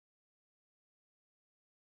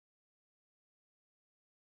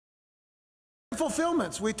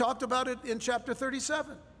fulfillments. We talked about it in chapter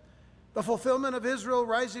 37. The fulfillment of Israel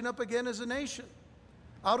rising up again as a nation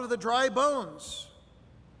out of the dry bones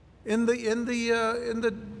in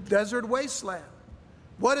the desert wasteland.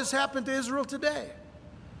 What has happened to Israel today?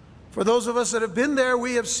 For those of us that have been there,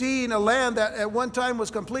 we have seen a land that at one time was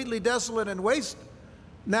completely desolate and waste,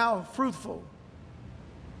 now fruitful,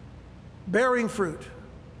 bearing fruit,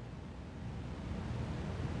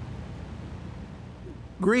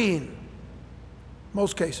 green,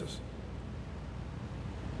 most cases.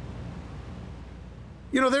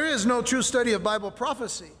 You know, there is no true study of Bible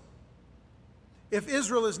prophecy if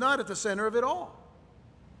Israel is not at the center of it all.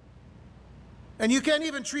 And you can't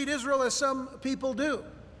even treat Israel as some people do,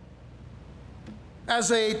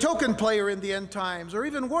 as a token player in the end times, or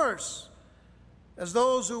even worse, as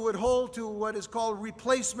those who would hold to what is called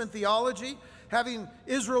replacement theology, having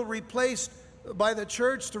Israel replaced by the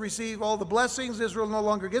church to receive all the blessings. Israel no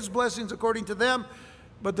longer gets blessings according to them,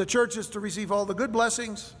 but the church is to receive all the good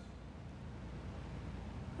blessings.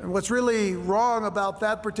 And what's really wrong about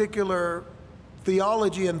that particular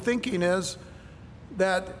theology and thinking is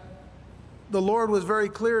that the Lord was very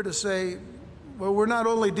clear to say, well, we're not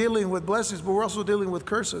only dealing with blessings, but we're also dealing with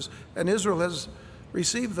curses. And Israel has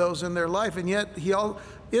received those in their life, and yet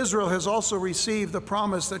Israel has also received the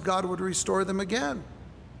promise that God would restore them again.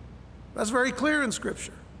 That's very clear in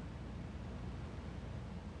Scripture.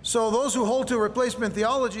 So those who hold to replacement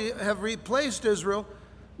theology have replaced Israel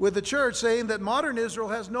with the church, saying that modern Israel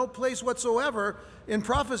has no place whatsoever in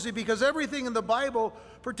prophecy because everything in the Bible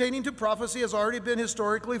pertaining to prophecy has already been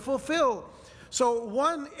historically fulfilled. So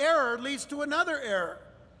one error leads to another error.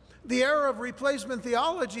 The error of replacement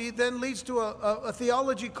theology then leads to a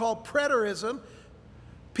theology called preterism,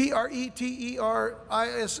 P-R-E-T-E-R-I-S-M,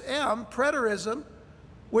 preterism,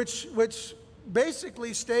 which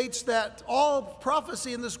basically states that all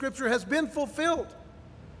prophecy in the Scripture has been fulfilled.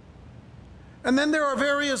 And then there are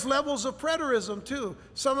various levels of preterism too.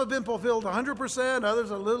 Some have been fulfilled 100%,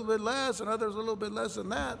 others a little bit less, and others a little bit less than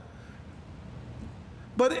that.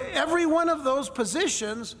 But every one of those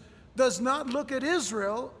positions does not look at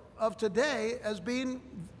Israel of today as being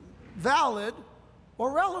valid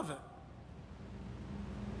or relevant.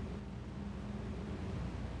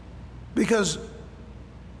 Because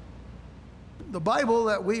the Bible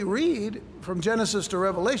that we read from Genesis to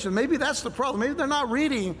Revelation, maybe that's the problem. Maybe they're not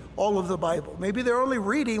reading all of the Bible. Maybe they're only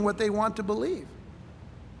reading what they want to believe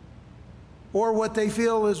or what they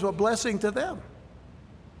feel is a blessing to them.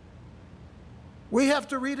 We have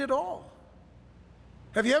to read it all.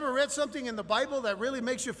 Have you ever read something in the Bible that really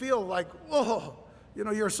makes you feel like, oh, you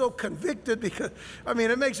know, you're so convicted because, I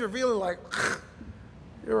mean, it makes you feel like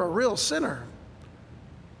you're a real sinner.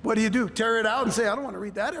 What do? Tear it out and say, I don't want to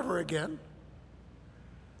read that ever again.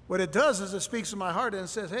 What it does is it speaks to my heart and it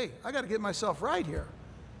says, hey, I got to get myself right here.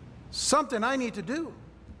 Something I need to do.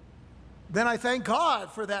 Then I thank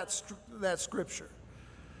God for that scripture.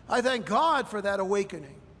 I thank God for that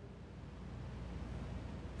awakening.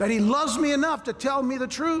 That He loves me enough to tell me the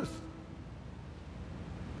truth.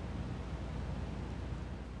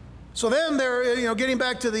 So then getting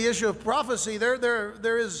back to the issue of prophecy,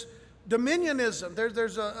 there is dominionism.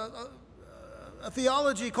 There's a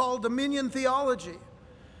theology called dominion theology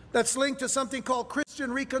that's linked to something called Christian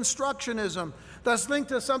Reconstructionism, that's linked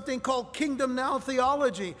to something called Kingdom Now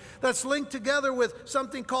theology, that's linked together with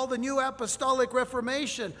something called the New Apostolic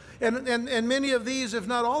Reformation. And many of these, if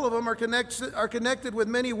not all of them, are connected with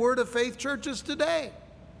many Word of Faith churches today.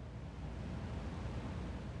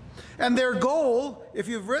 And their goal, if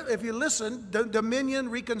you listen, Dominion,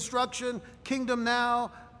 Reconstruction, Kingdom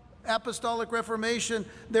Now, Apostolic Reformation,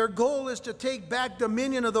 their goal is to take back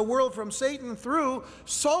dominion of the world from Satan through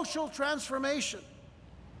social transformation.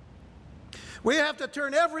 We have to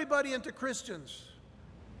turn everybody into Christians.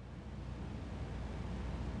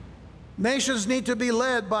 Nations need to be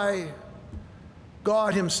led by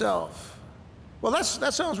God Himself. Well,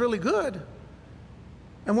 that sounds really good.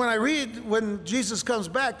 And when I read when Jesus comes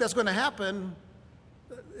back, that's going to happen.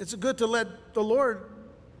 It's good to let the Lord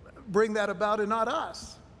bring that about and not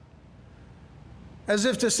us. As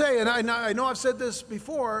if to say, and I know I've said this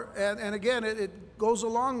before, and again, it goes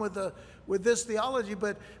along with this theology,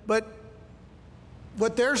 but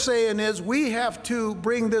what they're saying is we have to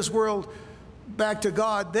bring this world back to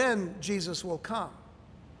God, then Jesus will come.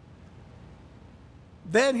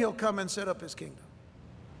 Then He'll come and set up His kingdom.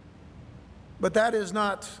 But that is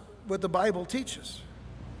not what the Bible teaches.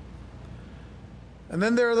 And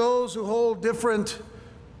then there are those who hold different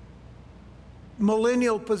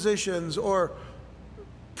millennial positions or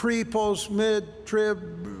pre, post, mid,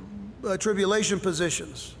 tribulation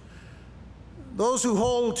positions. Those who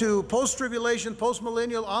hold to post-tribulation,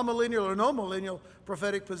 post-millennial, amillennial, or no-millennial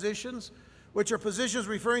prophetic positions, which are positions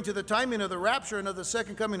referring to the timing of the rapture and of the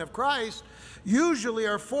second coming of Christ, usually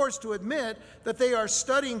are forced to admit that they are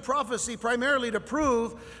studying prophecy primarily to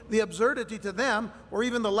prove the absurdity to them or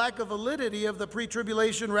even the lack of validity of the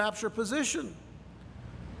pre-tribulation rapture position.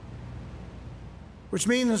 Which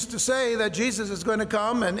means to say that Jesus is going to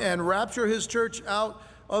come and rapture his church out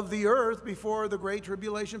of the earth before the Great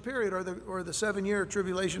Tribulation period or the 7-year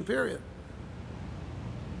tribulation period.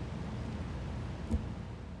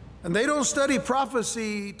 And they don't study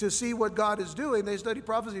prophecy to see what God is doing. They study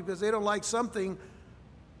prophecy because they don't like something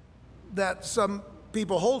that some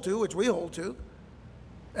people hold to, which we hold to,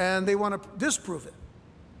 and they want to disprove it.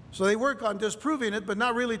 So they work on disproving it, but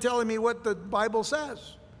not really telling me what the Bible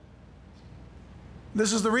says.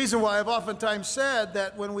 This is the reason why I've oftentimes said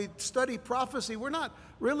that when we study prophecy, we're not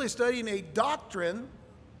really studying a doctrine,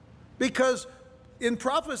 because in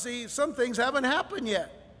prophecy, some things haven't happened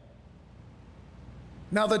yet.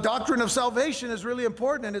 Now, the doctrine of salvation is really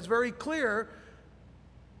important, and it's very clear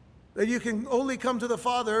that you can only come to the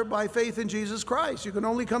Father by faith in Jesus Christ. You can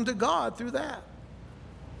only come to God through that.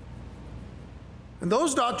 And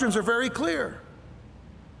those doctrines are very clear.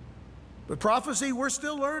 But prophecy, we're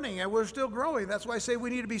still learning and we're still growing. That's why I say we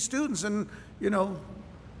need to be students. And,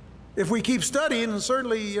 if we keep studying, and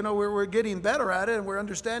certainly, we're getting better at it, and we're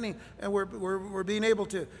understanding, and we're being able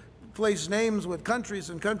to place names with countries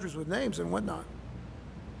and countries with names and whatnot.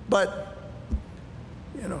 But,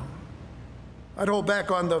 I'd hold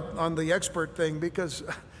back on the expert thing, because,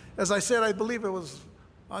 as I said, I believe it was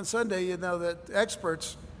on Sunday, that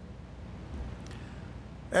experts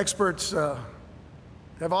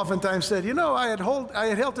have oftentimes said, I had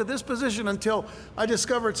held to this position until I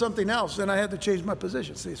discovered something else, and I had to change my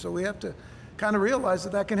position. See, so we have to kind of realize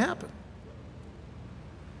that can happen.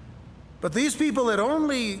 But these people that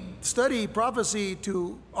only study prophecy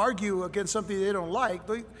to argue against something they don't like,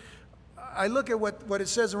 I look at what it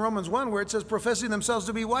says in Romans 1, where it says, professing themselves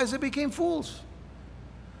to be wise, they became fools.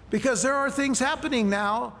 Because there are things happening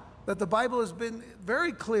now that the Bible has been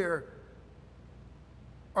very clear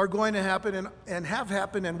are going to happen and have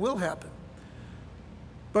happened and will happen.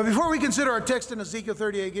 But before we consider our text in Ezekiel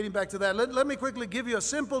 38, getting back to that, let me quickly give you a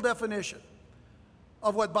simple definition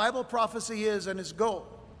of what Bible prophecy is and its goal.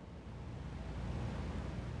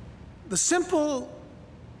 The simple,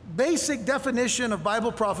 basic definition of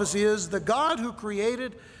Bible prophecy is the God who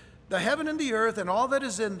created the heaven and the earth and all that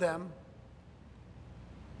is in them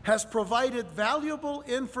has provided valuable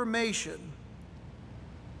information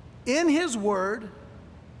in His Word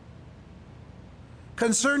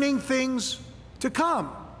concerning things to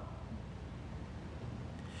come.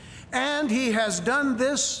 And He has done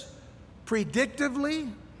this predictively,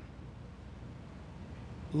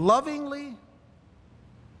 lovingly,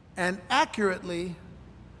 and accurately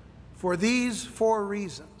for these 4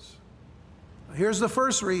 reasons. Here's the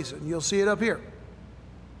first reason. You'll see it up here.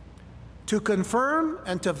 To confirm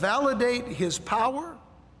and to validate His power,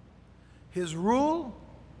 His rule,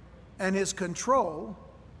 and His control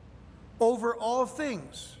over all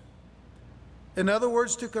things. In other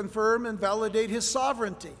words, to confirm and validate His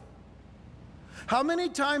sovereignty. How many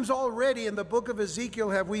times already in the book of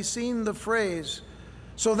Ezekiel have we seen the phrase,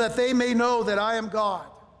 so that they may know that I am God?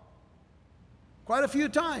 Quite a few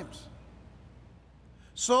times.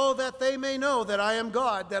 So that they may know that I am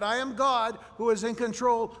God who is in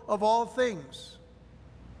control of all things.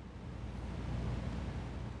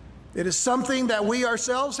 It is something that we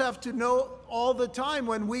ourselves have to know all the time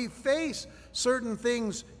when we face certain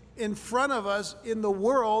things in front of us in the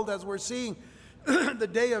world, as we're seeing the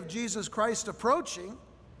day of Jesus Christ approaching.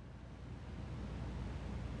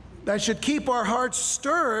 That should keep our hearts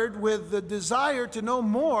stirred with the desire to know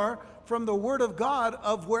more from the Word of God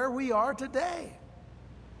of where we are today,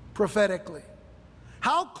 prophetically.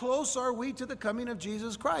 How close are we to the coming of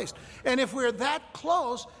Jesus Christ? And if we're that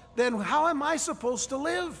close, then how am I supposed to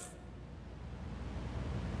live?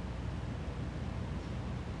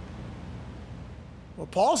 Well,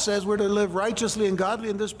 Paul says we're to live righteously and godly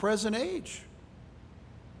in this present age,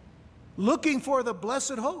 looking for the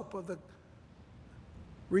blessed hope of the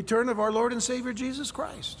return of our Lord and Savior Jesus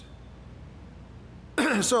Christ.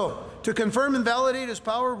 So, to confirm and validate His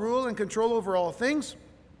power, rule, and control over all things.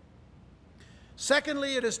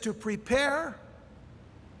 Secondly, it is to prepare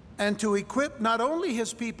and to equip not only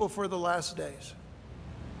His people for the last days,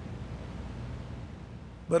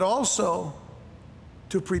 but also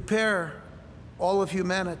to prepare all of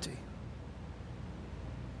humanity.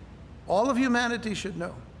 All of humanity should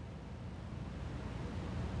know.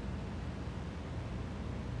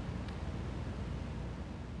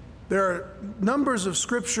 There are numbers of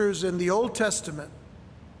scriptures in the Old Testament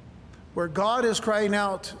where God is crying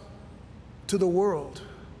out to the world,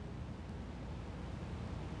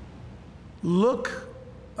 "Look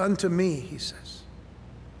unto me," he says,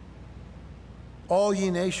 "all ye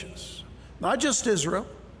nations." Not just Israel,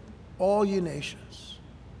 all ye nations.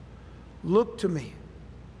 Look to me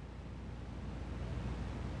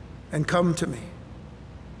and come to me.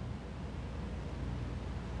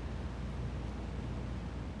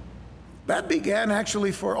 That began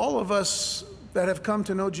actually for all of us that have come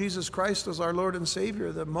to know Jesus Christ as our Lord and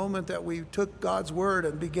Savior, the moment that we took God's word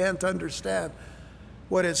and began to understand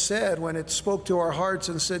what it said when it spoke to our hearts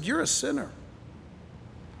and said, "You're a sinner."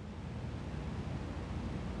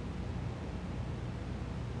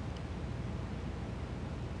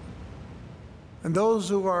 And those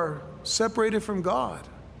who are separated from God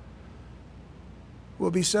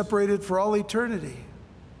will be separated for all eternity,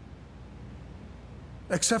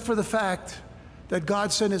 except for the fact that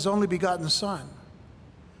God sent his only begotten Son,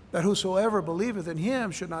 that whosoever believeth in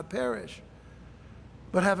him should not perish,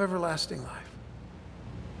 but have everlasting life.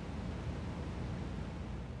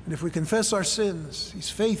 And if we confess our sins, he's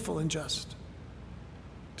faithful and just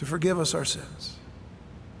to forgive us our sins.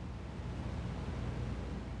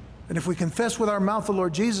 And if we confess with our mouth the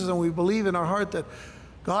Lord Jesus and we believe in our heart that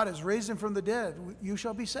God has raised him from the dead, you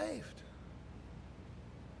shall be saved.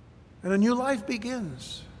 And a new life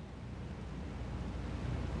begins.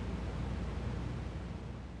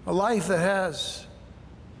 A life that has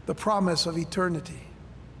the promise of eternity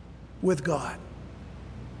with God.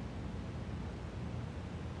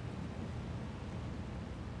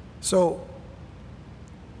 So,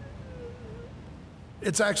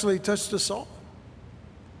 it's actually touched us all.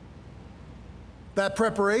 That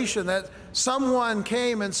preparation, that someone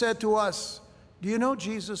came and said to us, "Do you know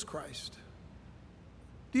Jesus Christ?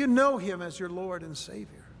 Do you know him as your Lord and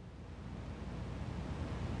Savior?"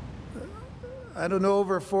 I don't know,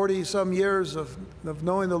 over 40 some years of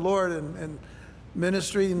knowing the Lord and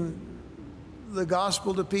ministering the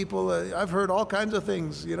gospel to people, I've heard all kinds of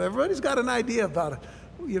things. You know, everybody's got an idea about it,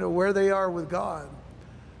 you know, where they are with God.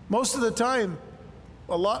 Most of the time,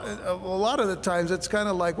 a lot of the times, it's kind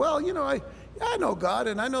of like, well, you know, I know God,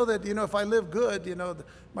 and I know that, you know, if I live good, you know,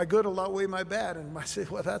 my good will outweigh my bad. And I say,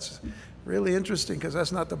 well, that's really interesting, because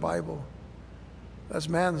that's not the Bible. That's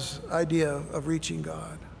man's idea of reaching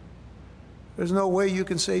God. There's no way you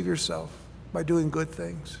can save yourself by doing good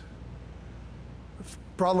things. The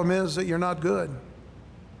problem is that you're not good.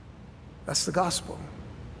 That's the gospel.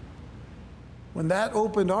 When that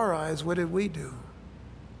opened our eyes, what did we do?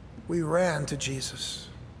 We ran to Jesus.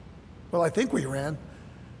 Well, I think we ran.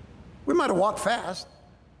 We might have walked fast,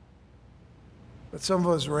 but some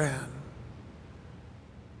of us ran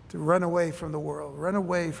to run away from the world, run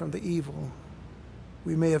away from the evil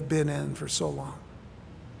we may have been in for so long.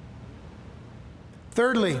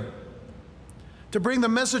 Thirdly, to bring the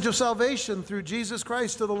message of salvation through Jesus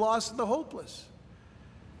Christ to the lost and the hopeless.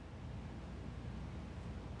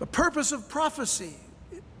 The purpose of prophecy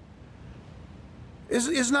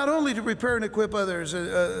is not only to prepare and equip others,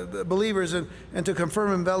 believers, and to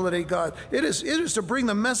confirm and validate God. It is to bring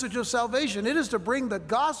the message of salvation. It is to bring the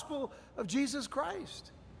gospel of Jesus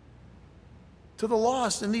Christ to the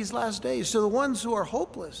lost in these last days, to the ones who are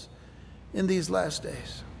hopeless in these last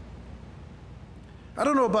days. I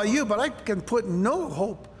don't know about you, but I can put no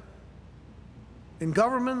hope in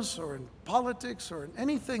governments or in politics or in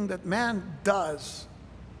anything that man does,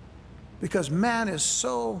 because man is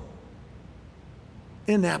so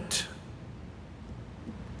inept.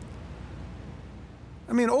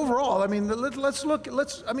 I mean, overall, I mean, let's look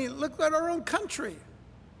at our own country.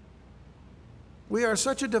 We are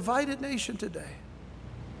such a divided nation today.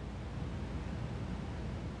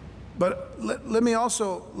 But let me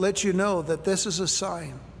also let you know that this is a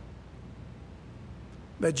sign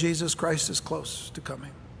that Jesus Christ is close to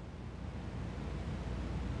coming.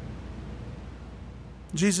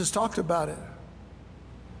 Jesus talked about it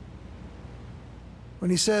when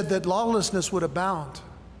he said that lawlessness would abound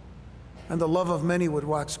and the love of many would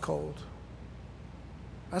wax cold.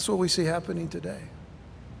 That's what we see happening today.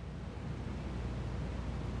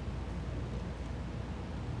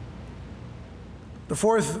 The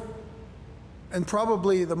fourth, and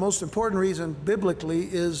probably the most important reason biblically,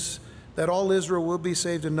 is that all Israel will be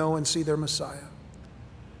saved and know and see their Messiah.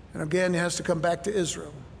 And again, it has to come back to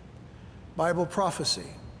Israel. Bible prophecy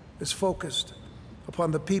is focused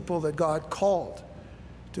upon the people that God called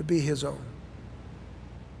to be his own.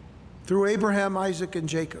 Through Abraham, Isaac, and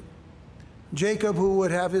Jacob. Jacob, who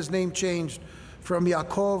would have his name changed from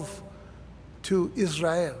Yaakov to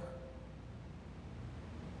Israel.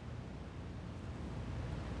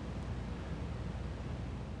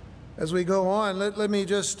 As we go on, let me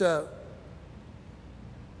just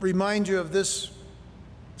remind you of this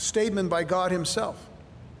statement by God himself.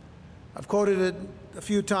 I've quoted it a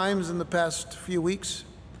few times in the past few weeks.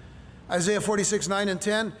 Isaiah 46, 9 and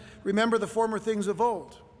 10, remember the former things of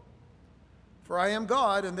old. For I am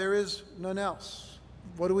God and there is none else.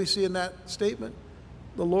 What do we see in that statement?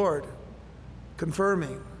 The Lord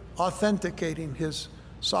confirming, authenticating his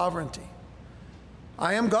sovereignty.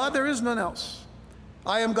 I am God, there is none else.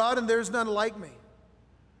 I am God and there is none like me.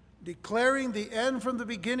 Declaring the end from the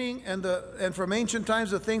beginning and from ancient times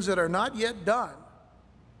the things that are not yet done.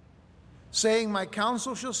 Saying, my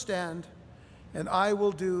counsel shall stand and I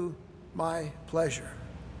will do my pleasure.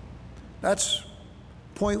 That's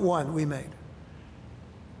point one we made.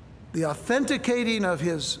 The authenticating of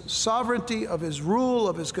his sovereignty, of his rule,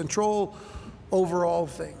 of his control over all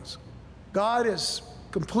things. God is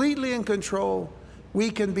completely in control. We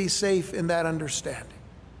can be safe in that understanding.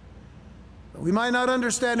 We might not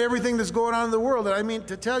understand everything that's going on in the world, and I mean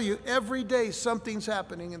to tell you, every day something's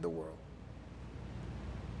happening in the world.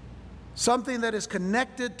 Something that is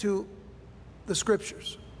connected to the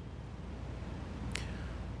Scriptures.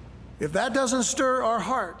 If that doesn't stir our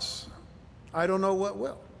hearts, I don't know what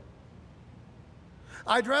will.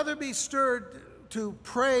 I'd rather be stirred to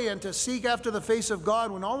pray and to seek after the face of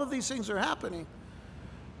God when all of these things are happening,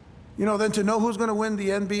 than to know who's going to win the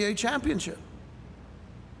NBA championship.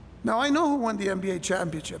 Now, I know who won the NBA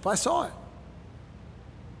championship. I saw it.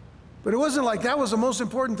 But it wasn't like that was the most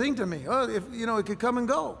important thing to me. It could come and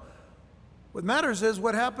go. What matters is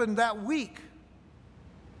what happened that week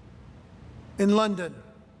in London.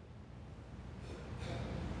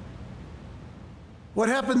 What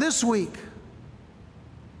happened this week?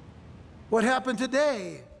 What happened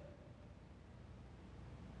today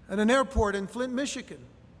at an airport in Flint, Michigan?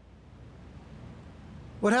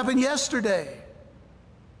 What happened yesterday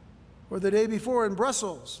or the day before in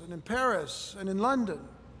Brussels and in Paris and in London?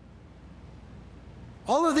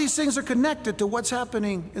 All of these things are connected to what's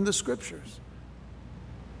happening in the Scriptures.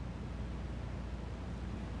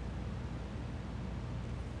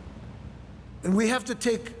 And we have to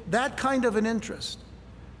take that kind of an interest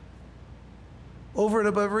over and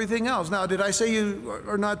above everything else. Now, did I say you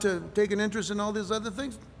are not to take an interest in all these other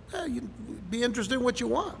things? Yeah, you be interested in what you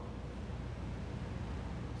want.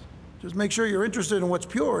 Just make sure you're interested in what's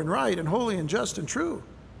pure and right and holy and just and true.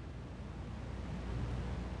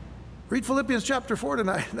 Read Philippians chapter 4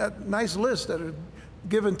 tonight, that nice list that are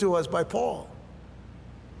given to us by Paul.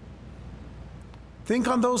 Think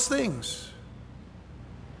on those things.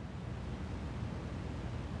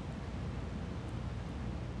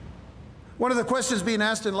 One of the questions being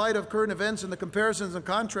asked in light of current events and the comparisons and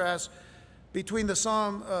contrasts between the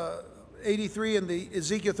Psalm 83 and the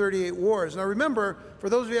Ezekiel 38 wars. Now remember, for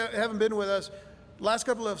those of you who haven't been with us, last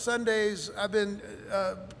couple of Sundays I've been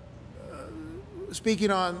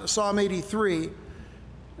speaking on Psalm 83,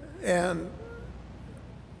 and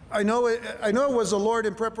I know it was the Lord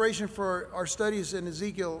in preparation for our studies in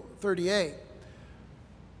Ezekiel 38.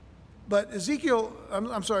 But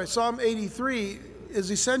Psalm 83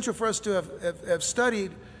 is essential for us to have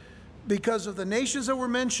studied because of the nations that were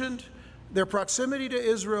mentioned, their proximity to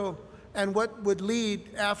Israel, and what would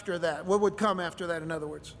lead after that, what would come after that, in other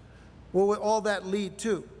words. What would all that lead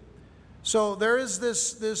to? So there is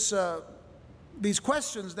these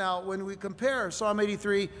questions now when we compare Psalm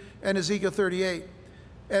 83 and Ezekiel 38.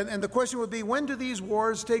 And the question would be, when do these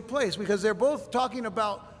wars take place? Because they're both talking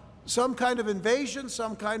about some kind of invasion,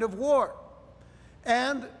 some kind of war.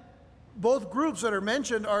 And both groups that are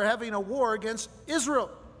mentioned are having a war against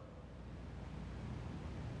Israel.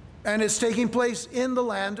 And it's taking place in the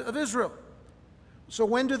land of Israel. So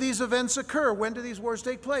when do these events occur? When do these wars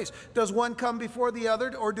take place? Does one come before the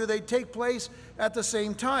other, or do they take place at the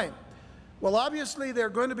same time? Well, obviously they're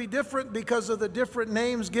going to be different because of the different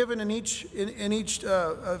names given in each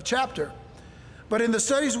chapter. But in the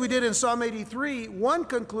studies we did in Psalm 83, one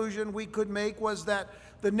conclusion we could make was that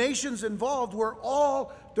the nations involved were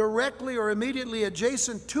all directly or immediately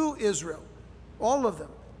adjacent to Israel. All of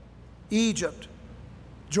them. Egypt,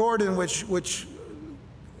 Jordan, which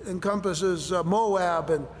encompasses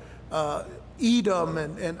Moab and Edom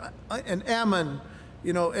and Ammon,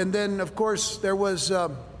 and then of course there was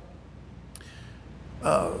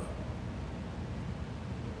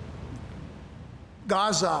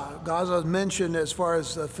Gaza. Gaza is mentioned as far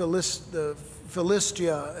as the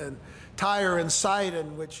Philistia and Tyre and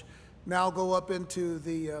Sidon, which now go up into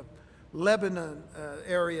the Lebanon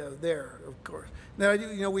area there, of course.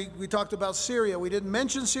 Now, we talked about Syria. We didn't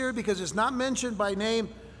mention Syria because it's not mentioned by name,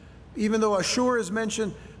 even though Ashur is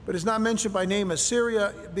mentioned, but it's not mentioned by name as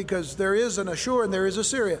Syria because there is an Ashur and there is a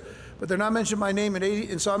Syria. but they're not mentioned by name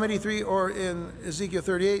in Psalm 83 or in Ezekiel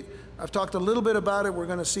 38. I've talked a little bit about it. We're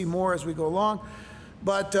going to see more as we go along.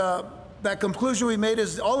 But that conclusion we made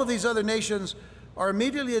is all of these other nations are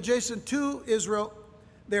immediately adjacent to Israel.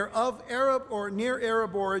 They're of Arab or near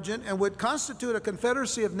Arab origin and would constitute a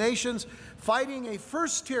confederacy of nations fighting a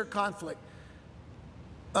first-tier conflict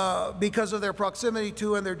because of their proximity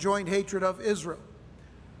to and their joint hatred of Israel.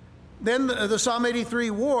 Then the Psalm 83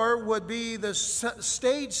 war would be the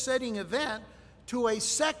stage-setting event to a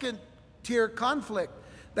second-tier conflict,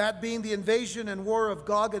 that being the invasion and war of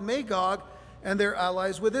Gog and Magog and their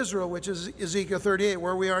allies with Israel, which is Ezekiel 38,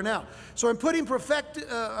 where we are now. So in putting prophetic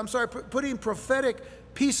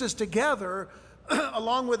pieces together,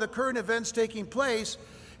 along with the current events taking place,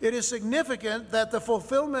 it is significant that the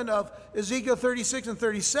fulfillment of Ezekiel 36 and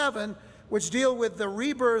 37, which deal with the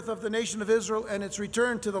rebirth of the nation of Israel and its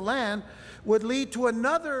return to the land, would lead to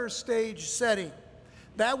another stage setting.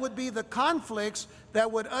 That would be the conflicts that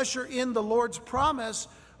would usher in the Lord's promise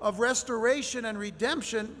of restoration and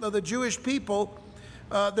redemption of the Jewish people,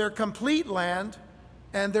 their complete land,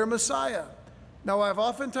 and their Messiah. Now, I've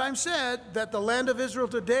oftentimes said that the land of Israel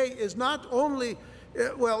today is not only,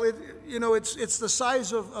 it's the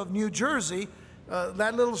size of New Jersey.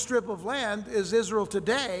 That little strip of land is Israel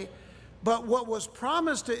today. But what was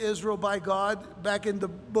promised to Israel by God back in the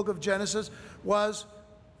book of Genesis was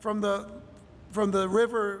from the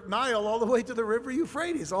river Nile all the way to the river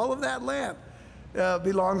Euphrates. All of that land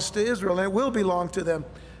belongs to Israel, and it will belong to them.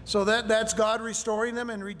 So that's God restoring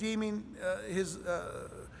them and redeeming his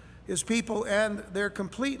people and their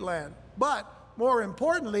complete land. But more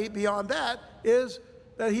importantly, beyond that, is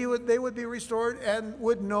that they would be restored and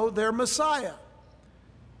would know their Messiah.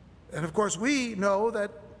 And of course, we know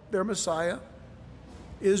that their Messiah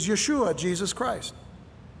is Yeshua, Jesus Christ.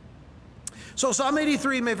 So Psalm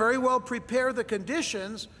 83 may very well prepare the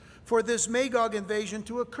conditions for this Magog invasion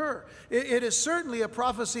to occur. It is certainly a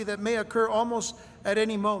prophecy that may occur almost at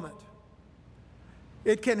any moment.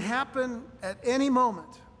 It can happen at any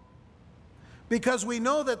moment, because we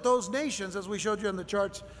know that those nations, as we showed you on the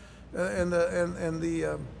charts and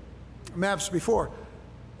the maps before,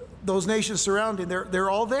 those nations surrounding, they're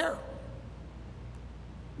all there.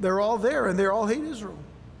 They're all there, and they all hate Israel.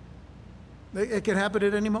 It can happen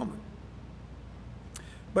at any moment.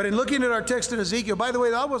 But in looking at our text in Ezekiel, by the way,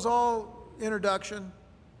 that was all introduction,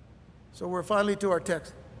 so we're finally to our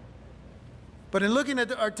text. But in looking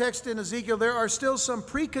at our text in Ezekiel, there are still some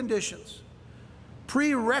preconditions,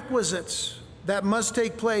 prerequisites that must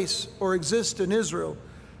take place or exist in Israel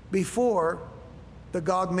before the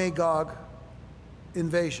Gog-Magog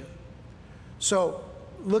invasion. So,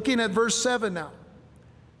 looking at verse 7 now,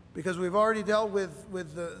 because we've already dealt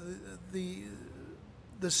with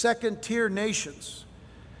the second-tier nations,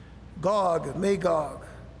 Gog, Magog,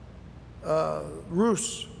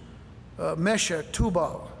 Rus, Meshech,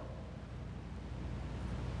 Tubal,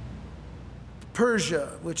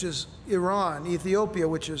 Persia, which is Iran, Ethiopia,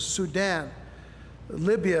 which is Sudan,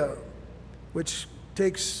 Libya, which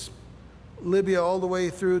takes Libya all the way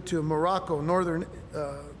through to Morocco, northern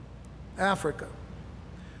Africa,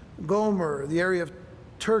 Gomer, the area of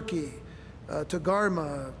Turkey,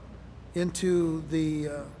 Togarmah, into the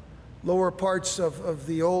lower parts of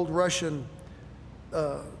the old Russian,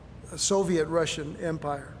 Soviet Russian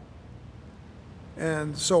Empire,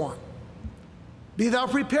 and so on. Be thou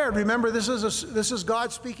prepared. Remember, this is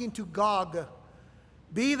God speaking to Gog.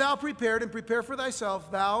 Be thou prepared, and prepare for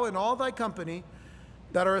thyself, thou and all thy company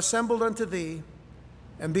that are assembled unto thee,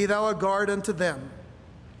 and be thou a guard unto them.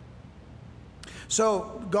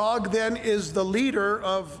 So Gog then is the leader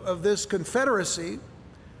of this confederacy,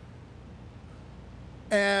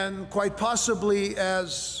 and quite possibly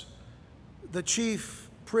as the chief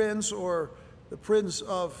prince or the prince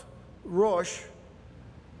of Rosh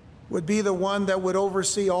would be the one that would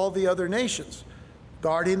oversee all the other nations,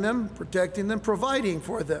 guarding them, protecting them, providing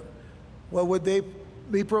for them. What would they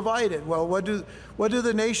be provided? Well, what do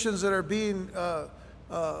the nations that are being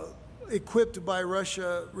equipped by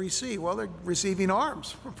Russia receive? Well, they're receiving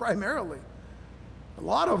arms, primarily. A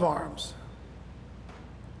lot of arms.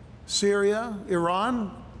 Syria,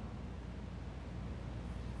 Iran,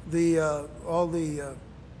 all the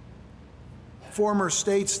former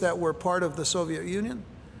states that were part of the Soviet Union,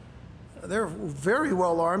 they're very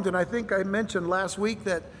well armed, and I think I mentioned last week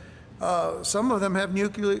that some of them have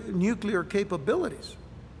nuclear capabilities.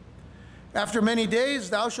 After many days,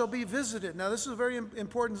 thou shalt be visited. Now, this is a very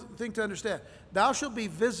important thing to understand. Thou shalt be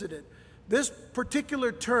visited. This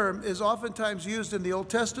particular term is oftentimes used in the Old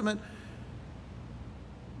Testament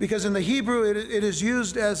because in the Hebrew it is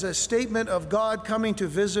used as a statement of God coming to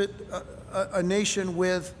visit a nation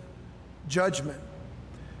with judgment.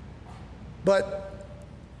 But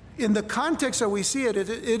in the context that we see it,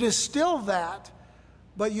 it is still that,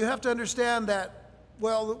 but you have to understand that,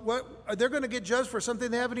 well, they're going to get judged for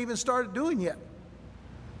something they haven't even started doing yet.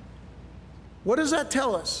 What does that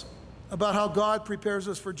tell us about how God prepares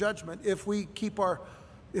us for judgment if we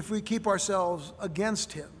keep ourselves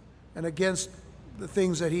against him and against the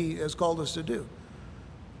things that he has called us to do?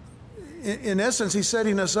 In essence, he's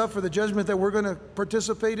setting us up for the judgment that we're going to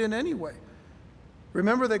participate in anyway.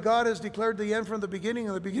 Remember that God has declared the end from the beginning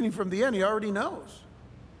and the beginning from the end. He already knows.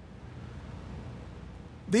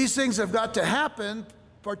 These things have got to happen,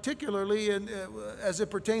 particularly as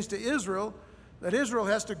it pertains to Israel, that Israel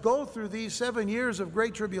has to go through these 7 years of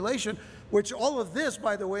great tribulation, which all of this,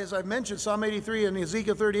 by the way, as I mentioned, Psalm 83 and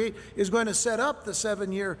Ezekiel 38, is going to set up the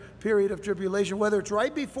 7-year period of tribulation, whether it's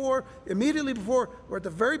right before, immediately before, or at the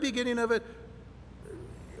very beginning of it,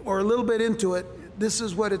 or a little bit into it. This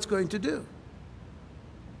is what it's going to do.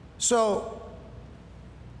 So,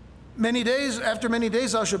 after many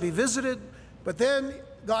days thou shalt be visited, but then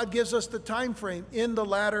God gives us the time frame in the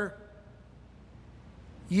latter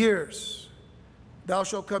years. Thou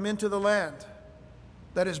shalt come into the land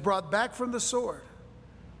that is brought back from the sword.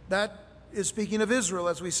 That is speaking of Israel,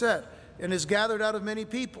 as we said, and is gathered out of many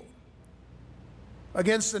people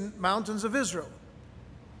against the mountains of Israel.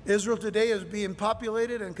 Israel today is being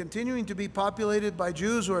populated and continuing to be populated by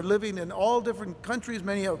Jews who are living in all different countries.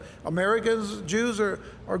 Many of Americans, Jews, are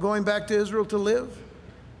going back to Israel to live.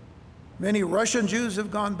 Many Russian Jews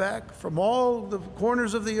have gone back from all the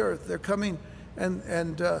corners of the earth. They're coming,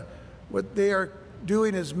 and what they are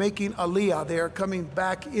doing is making aliyah. They are coming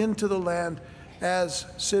back into the land as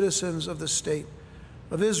citizens of the state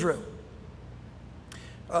of Israel.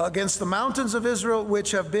 Against the mountains of Israel,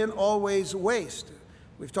 which have been always waste.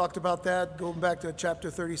 We've talked about that, going back to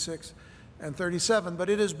chapter 36 and 37. But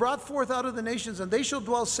it is brought forth out of the nations, and they shall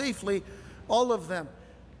dwell safely, all of them.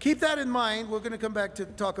 Keep that in mind. We're going to come back to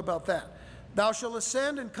talk about that. Thou shalt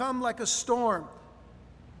ascend and come like a storm.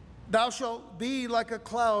 Thou shalt be like a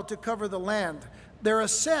cloud to cover the land. Their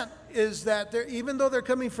ascent is that even though they're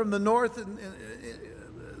coming from the north, and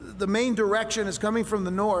the main direction is coming from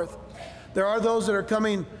the north, there are those that are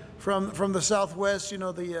coming from the southwest,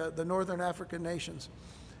 the northern African nations,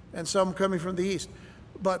 and some coming from the east,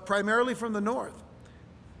 but primarily from the north.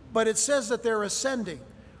 But it says that they're ascending.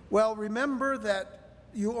 Well, remember that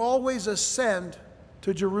you always ascend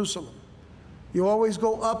to Jerusalem. You always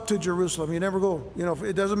go up to Jerusalem. You never go,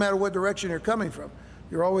 it doesn't matter what direction you're coming from.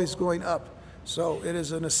 You're always going up. So it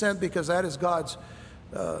is an ascent because that is God's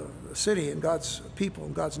city and God's people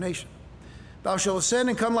and God's nation. Thou shalt ascend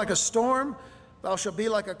and come like a storm. Thou shalt be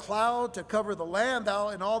like a cloud to cover the land, thou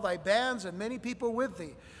and all thy bands, and many people with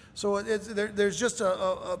thee. So there's just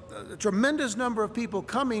a tremendous number of people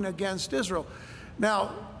coming against Israel.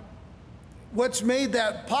 Now, what's made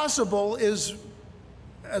that possible is,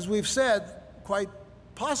 as we've said, quite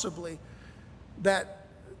possibly, that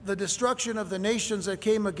the destruction of the nations that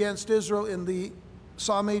came against Israel in the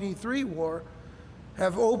Psalm 83 war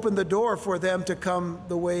have opened the door for them to come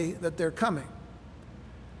the way that they're coming.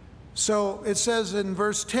 So it says in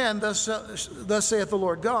verse 10, thus saith the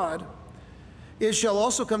Lord God, it shall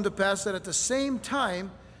also come to pass that at the same time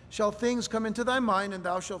shall things come into thy mind, and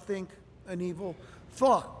thou shalt think an evil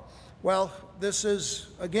thought. Well, this is,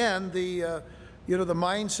 again, the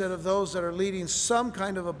mindset of those that are leading some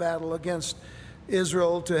kind of a battle against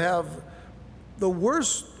Israel, to have the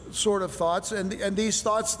worst sort of thoughts, and these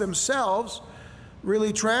thoughts themselves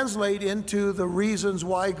really translate into the reasons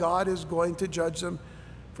why God is going to judge them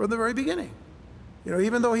from the very beginning.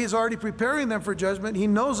 Even though he's already preparing them for judgment, he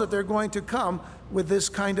knows that they're going to come with this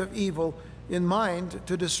kind of evil in mind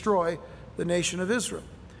to destroy the nation of Israel.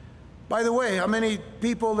 By the way, how many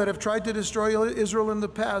people that have tried to destroy Israel in the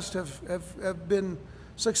past have been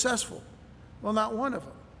successful? Well, not one of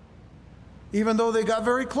them. Even though they got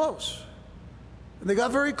very close. And they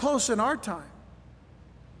got very close in our time.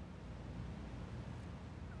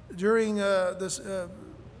 During the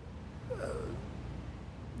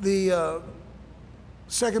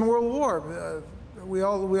Second World War, we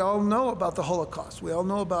all know about the Holocaust. We all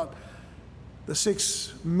know about the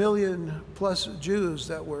 6 million plus Jews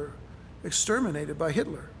that were exterminated by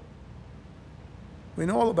Hitler. We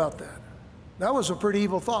know all about that. That was a pretty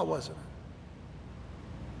evil thought, wasn't it?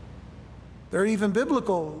 There are even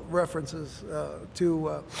biblical references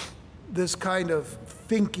to this kind of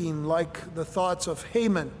thinking, like the thoughts of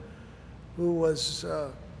Haman, who was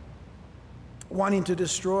wanting to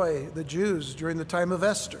destroy the Jews during the time of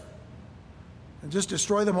Esther and just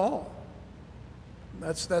destroy them all.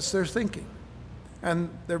 That's their thinking. And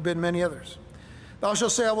there have been many others. Thou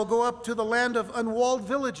shalt say, I will go up to the land of unwalled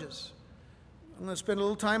villages. I'm going to spend a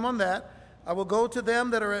little time on that. I will go to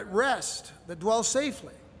them that are at rest, that dwell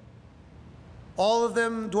safely. All of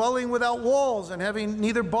them dwelling without walls and having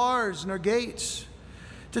neither bars nor gates,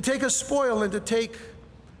 to take a spoil and to take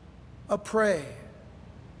a prey.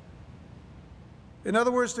 In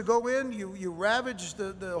other words, to go in, you ravage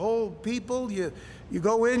the whole people. You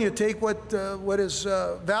go in, you take what is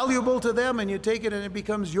valuable to them, and you take it and it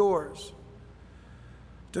becomes yours.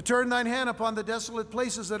 To turn thine hand upon the desolate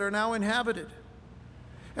places that are now inhabited,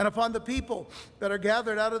 and upon the people that are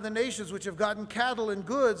gathered out of the nations, which have gotten cattle and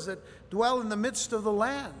goods, that dwell in the midst of the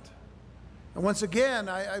land. And once again,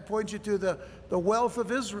 I point you to the wealth of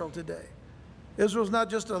Israel today. Israel's not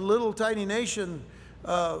just a little tiny nation,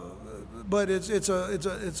 but it's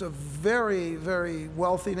a very, very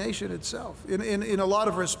wealthy nation itself in a lot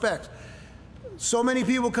of respects. So many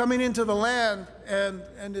people coming into the land,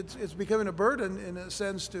 and it's becoming a burden in a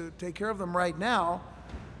sense to take care of them right now.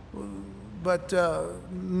 But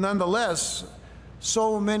nonetheless,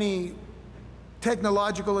 so many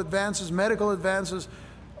technological advances, medical advances,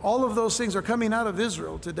 all of those things are coming out of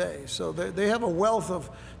Israel today. So they have a wealth of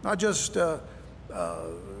not just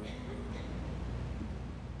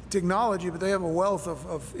technology, but they have a wealth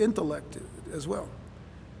of intellect as well.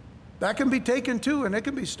 That can be taken too, and it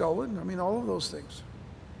can be stolen. I mean, all of those things.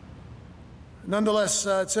 Nonetheless,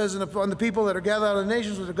 it says, upon the people that are gathered out of the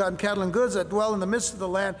nations, which have gotten cattle and goods, that dwell in the midst of the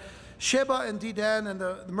land, Sheba and Dedan and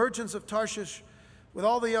the merchants of Tarshish, with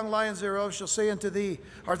all the young lions thereof, shall say unto thee,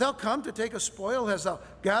 art thou come to take a spoil? Hast thou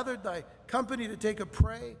gathered thy company to take a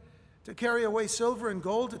prey, to carry away silver and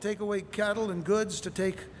gold, to take away cattle and goods, to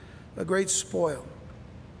take a great spoil?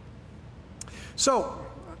 So,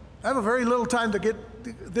 I have a very little time to get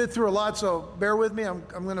through a lot, so bear with me. I'm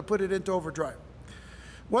going to put it into overdrive.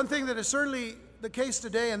 One thing that is certainly the case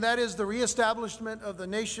today, and that is the reestablishment of the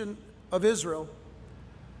nation of Israel.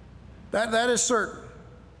 That is certain.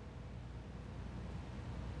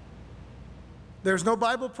 There's no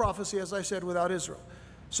Bible prophecy, as I said, without Israel.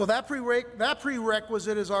 So that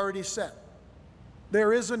prerequisite is already set.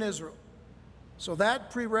 There is an Israel. So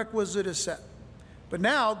that prerequisite is set. But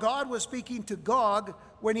now God was speaking to Gog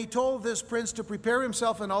when he told this prince to prepare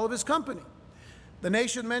himself and all of his company. The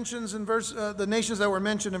nation mentions in the nations that were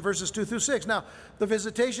mentioned in verses 2 through 6. Now, the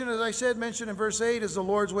visitation, as I said, mentioned in verse 8, is the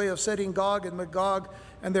Lord's way of setting Gog and Magog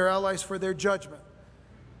and their allies for their judgment.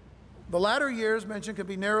 The latter years mentioned can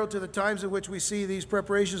be narrowed to the times in which we see these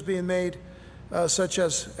preparations being made, such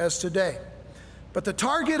as today. But the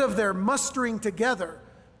target of their mustering together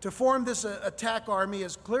to form this attack army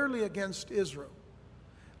is clearly against Israel.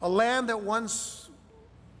 A land that once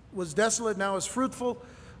was desolate now is fruitful,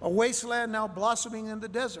 a wasteland now blossoming in the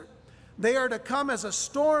desert. They are to come as a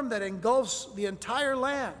storm that engulfs the entire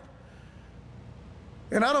land.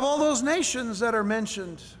 And out of all those nations that are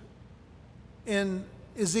mentioned in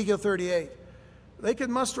Ezekiel 38, they could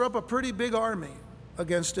muster up a pretty big army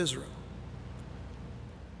against Israel.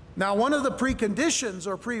 Now, one of the preconditions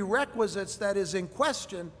or prerequisites that is in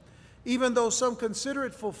question, even though some consider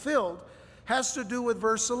it fulfilled, has to do with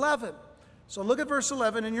verse 11. So look at verse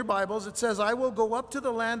 11 in your Bibles. It says, I will go up to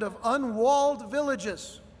the land of unwalled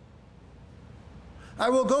villages. I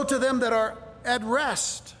will go to them that are at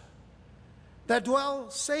rest, that dwell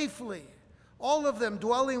safely, all of them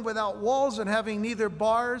dwelling without walls and having neither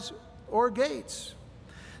bars or gates.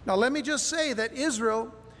 Now let me just say that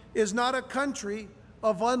Israel is not a country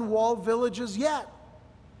of unwalled villages yet.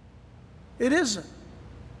 It isn't.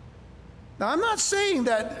 Now, I'm not saying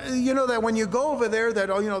that, that when you go over there that,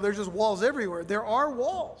 there's just walls everywhere. There are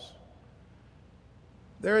walls.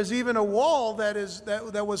 There is even a wall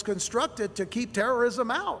that was constructed to keep terrorism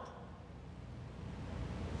out.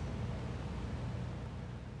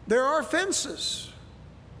 There are fences.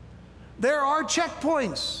 There are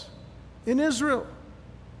checkpoints in Israel.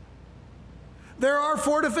 There are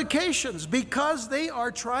fortifications because they are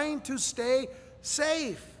trying to stay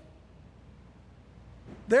safe.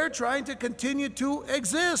 They're trying to continue to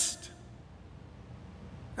exist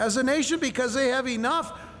as a nation because they have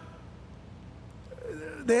enough.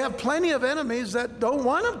 They have plenty of enemies that don't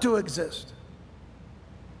want them to exist.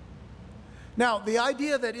 Now, the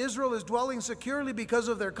idea that Israel is dwelling securely because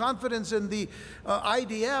of their confidence in the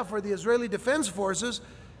IDF or the Israeli Defense Forces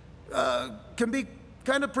can be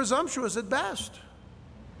kind of presumptuous at best.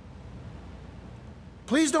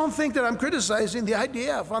 Please don't think that I'm criticizing the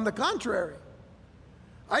IDF. On the contrary,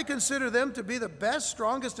 I consider them to be the best,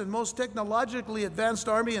 strongest, and most technologically advanced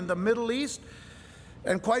army in the Middle East,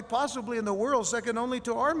 and quite possibly in the world, second only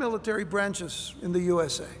to our military branches in the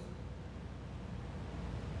USA.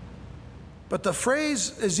 But the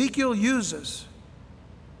phrase Ezekiel uses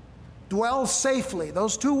dwell safely.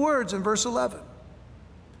 Those two words in verse 11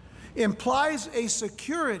 implies a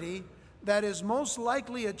security that is most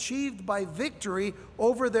likely achieved by victory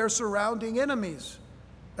over their surrounding enemies.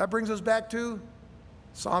 That brings us back to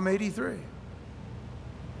Psalm 83.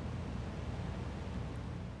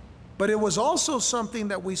 But it was also something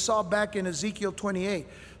that we saw back in Ezekiel 28.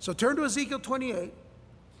 So turn to Ezekiel 28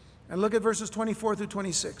 and look at verses 24 through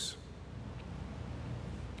 26.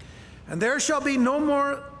 And there shall be no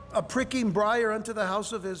more a pricking briar unto the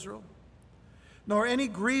house of Israel, nor any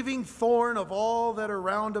grieving thorn of all that are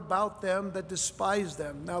round about them that despise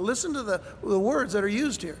them. Now listen to the words that are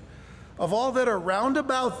used here. Of all that are round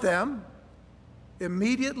about them,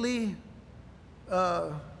 immediately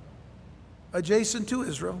adjacent to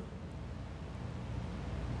Israel,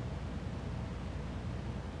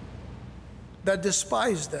 that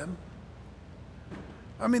despise them.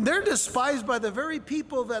 I mean, they're despised by the very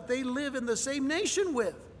people that they live in the same nation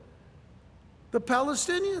with, the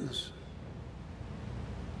Palestinians.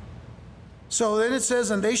 So then it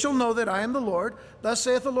says, and they shall know that I am the Lord, thus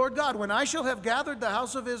saith the Lord God, when I shall have gathered the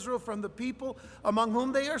house of Israel from the people among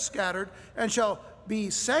whom they are scattered, and shall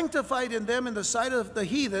be sanctified in them in the sight of the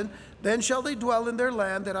heathen, then shall they dwell in their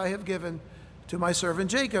land that I have given to my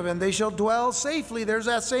servant Jacob, and they shall dwell safely. There's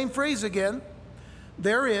that same phrase again.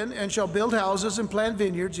 Therein, and shall build houses and plant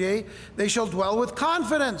vineyards, yea, they shall dwell with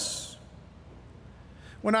confidence.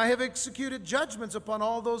 When I have executed judgments upon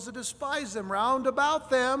all those that despise them round about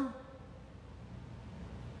them,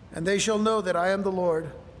 and they shall know that I am the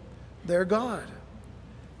Lord, their God.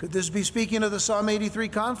 Could this be speaking of the Psalm 83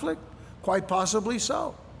 conflict? Quite possibly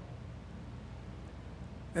so.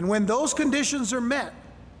 And when those conditions are met,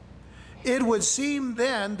 it would seem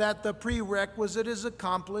then that the prerequisite is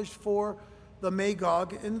accomplished for the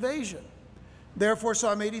Magog invasion. Therefore,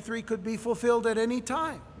 Psalm 83 could be fulfilled at any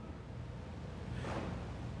time.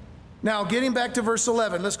 Now, getting back to verse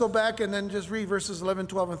 11, let's go back and then just read verses 11,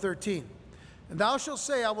 12, and 13. And thou shalt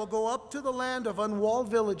say, I will go up to the land of unwalled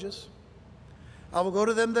villages. I will go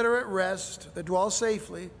to them that are at rest, that dwell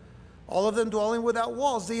safely, all of them dwelling without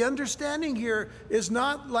walls. The understanding here is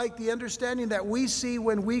not like the understanding that we see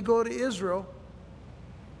when we go to Israel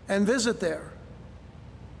and visit there.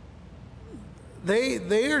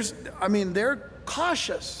 They're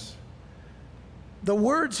cautious. The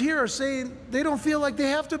words here are saying they don't feel like they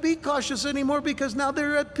have to be cautious anymore because now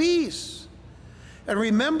they're at peace. And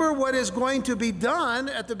remember what is going to be done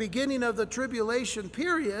at the beginning of the tribulation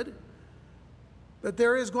period, that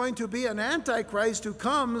there is going to be an Antichrist who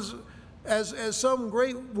comes as some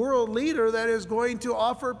great world leader that is going to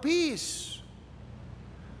offer peace.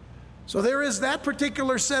 So there is that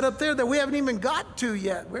particular setup there that we haven't even got to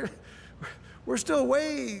yet. We're still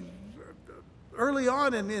way early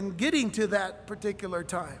on in getting to that particular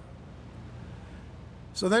time.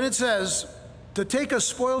 So then it says, to take a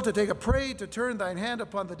spoil, to take a prey, to turn thine hand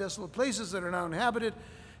upon the desolate places that are now inhabited,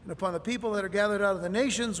 and upon the people that are gathered out of the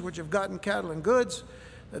nations, which have gotten cattle and goods,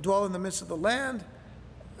 that dwell in the midst of the land.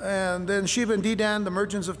 And then Sheba and Dedan, the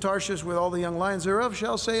merchants of Tarshish, with all the young lions thereof,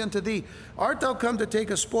 shall say unto thee, art thou come to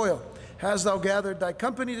take a spoil? Hast thou gathered thy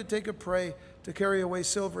company to take a prey, to carry away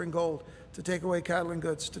silver and gold, to take away cattle and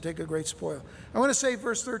goods, to take a great spoil? I want to say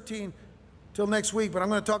verse 13 till next week, but I'm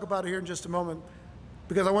going to talk about it here in just a moment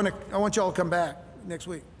because I want you all to come back next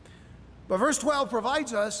week. But verse 12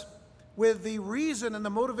 provides us with the reason and the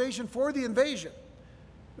motivation for the invasion.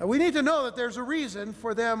 Now we need to know that there's a reason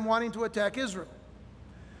for them wanting to attack Israel.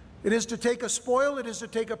 It is to take a spoil, it is to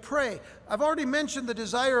take a prey. I've already mentioned the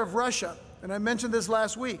desire of Russia, and I mentioned this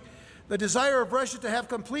last week. The desire of Russia to have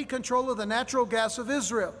complete control of the natural gas of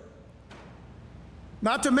Israel.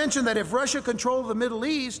 Not to mention that if Russia controlled the Middle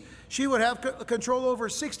East, she would have control over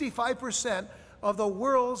 65% of the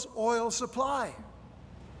world's oil supply.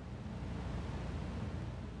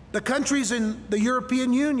 The countries in the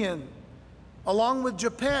European Union, along with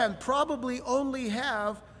Japan, probably only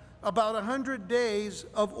have about 100 days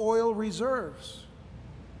of oil reserves.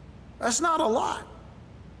 That's not a lot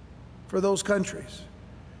for those countries.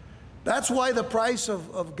 That's why the price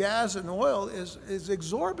of gas and oil is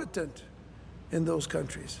exorbitant in those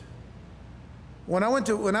countries. When I went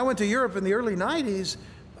to Europe in the early 90s,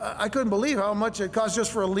 I couldn't believe how much it cost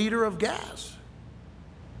just for a liter of gas.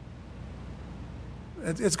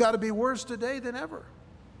 It's got to be worse today than ever.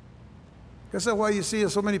 That's why you see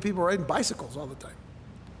so many people riding bicycles all the time.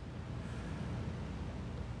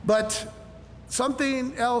 But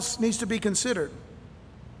something else needs to be considered.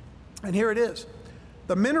 And here it is.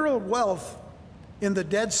 The mineral wealth in the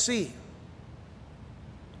Dead Sea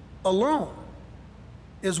alone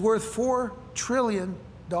is worth $4 trillion.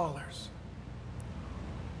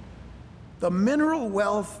 The mineral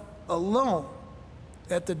wealth alone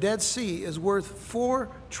at the Dead Sea is worth $4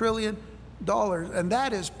 trillion, and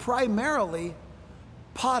that is primarily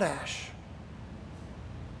potash.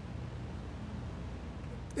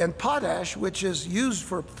 And potash, which is used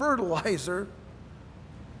for fertilizer,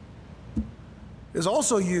 is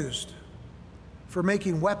also used for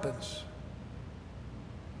making weapons.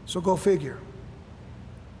 So go figure.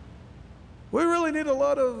 We really need a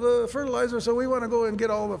lot of fertilizer, so we want to go and get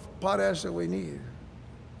all the potash that we need.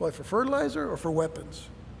 What, for fertilizer or for weapons?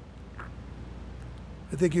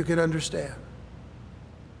 I think you can understand.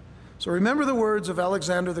 So remember the words of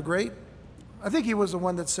Alexander the Great. I think he was the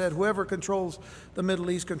one that said, whoever controls the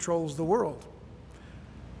Middle East controls the world.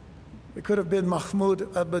 It could have been Mahmoud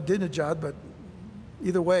Ahmadinejad, but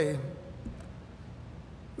either way,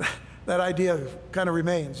 that idea kind of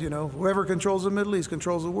remains, you know. Whoever controls the Middle East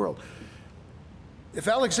controls the world. If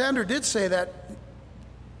Alexander did say that,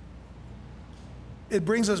 it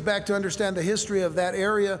brings us back to understand the history of that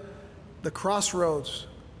area, the crossroads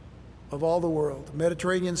of all the world. The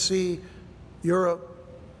Mediterranean Sea, Europe,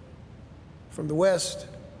 from the west,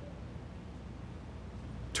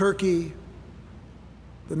 Turkey,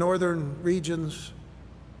 the northern regions,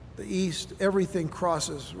 the east, everything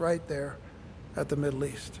crosses right there at the Middle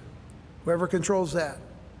East. Whoever controls that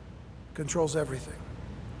controls everything.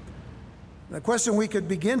 The question we could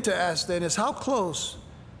begin to ask then is, how close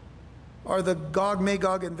are the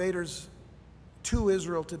Gog-Magog invaders to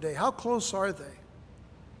Israel today? How close are they?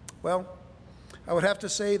 Well, I would have to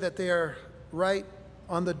say that they are right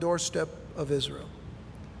on the doorstep of Israel.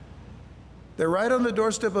 They're right on the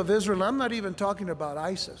doorstep of Israel. I'm not even talking about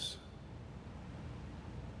ISIS.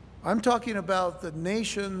 I'm talking about the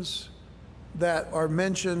nations that are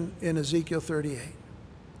mentioned in Ezekiel 38.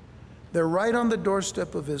 They're right on the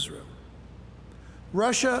doorstep of Israel.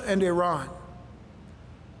 Russia and Iran.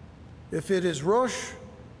 If it is Rosh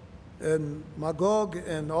and Magog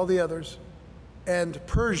and all the others, and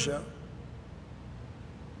Persia,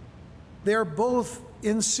 they're both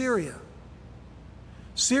in Syria.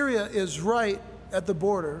 Syria is right at the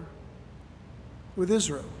border with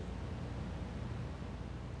Israel.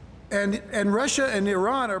 And Russia and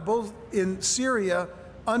Iran are both in Syria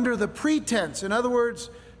under the pretense. In other words,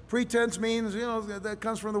 pretense means, you know, that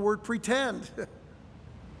comes from the word pretend.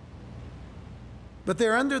 But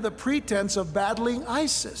they're under the pretense of battling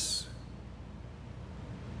ISIS.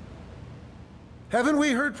 Haven't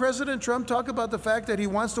we heard President Trump talk about the fact that he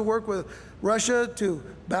wants to work with Russia to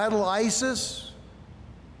battle ISIS?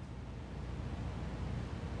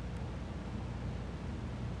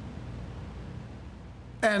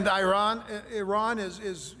 And Iran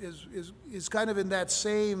is kind of in that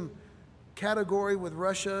same category with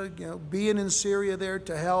Russia, you know, being in Syria there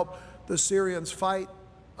to help the Syrians fight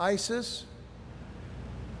ISIS.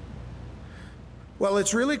 Well,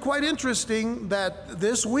 it's really quite interesting that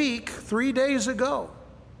this week, 3 days ago,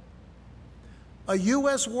 a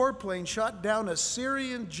U.S. warplane shot down a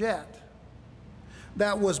Syrian jet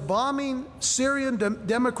that was bombing Syrian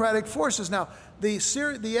Democratic Forces. Now, the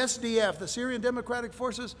SDF, the Syrian Democratic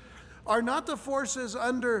Forces, are not the forces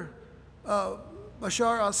under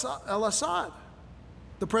Bashar al-Assad,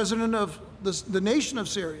 the president of the nation of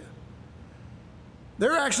Syria.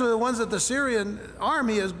 They're actually the ones that the Syrian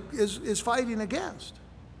army is fighting against.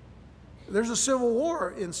 There's a civil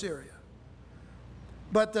war in Syria.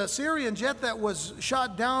 But the Syrian jet that was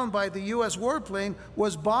shot down by the U.S. warplane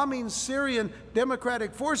was bombing Syrian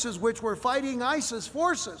Democratic Forces, which were fighting ISIS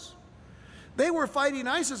forces. They were fighting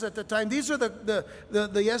ISIS at the time. These are the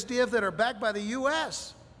SDF that are backed by the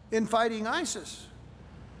U.S. in fighting ISIS.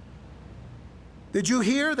 Did you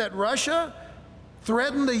hear that Russia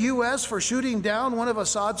threatened the U.S. for shooting down one of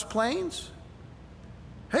Assad's planes?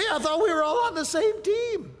 Hey, I thought we were all on the same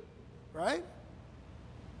team, right?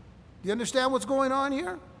 Do you understand what's going on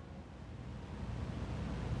here?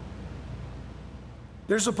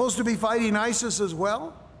 They're supposed to be fighting ISIS as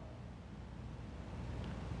well?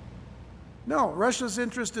 No, Russia's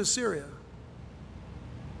interest is Syria.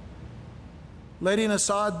 Letting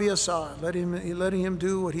Assad be Assad, letting him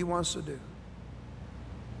do what he wants to do.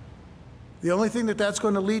 The only thing that that's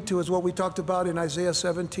going to lead to is what we talked about in Isaiah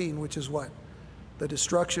 17, which is what? The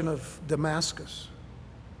destruction of Damascus.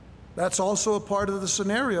 That's also a part of the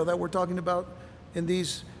scenario that we're talking about in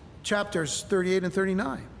these chapters 38 and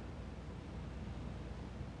 39.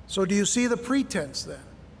 So do you see the pretense then?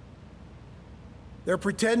 They're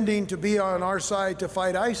pretending to be on our side to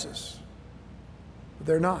fight ISIS, but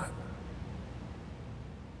they're not.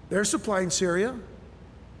 They're supplying Syria.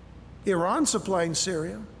 Iran's supplying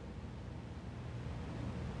Syria.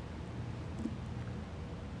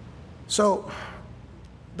 So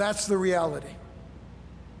that's the reality.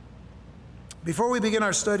 Before we begin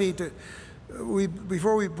our study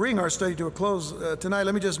before we bring our study to a close tonight,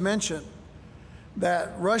 let me just mention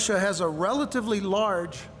that Russia has a relatively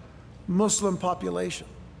large Muslim population.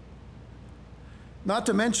 Not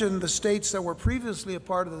to mention the states that were previously a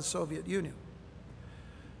part of the Soviet Union.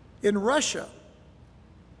 In Russia,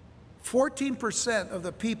 14% of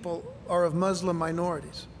the people are of Muslim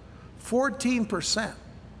minorities. 14%.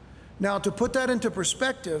 Now, to put that into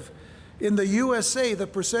perspective, in the USA, the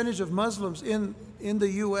percentage of Muslims in the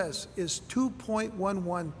US is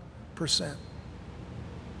 2.11%.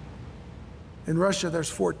 In Russia,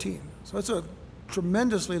 there's 14. So it's a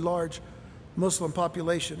tremendously large Muslim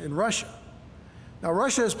population in Russia. Now,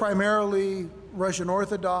 Russia is primarily Russian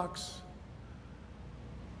Orthodox,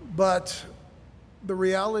 but the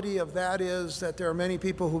reality of that is that there are many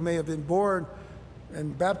people who may have been born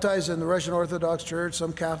and baptized in the Russian Orthodox Church,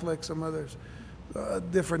 some Catholic, some others,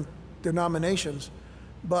 different denominations,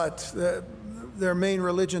 but their main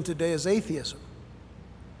religion today is atheism.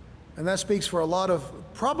 And that speaks for a lot of,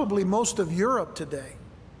 probably most of Europe today.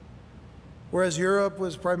 Whereas Europe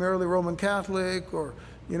was primarily Roman Catholic, or,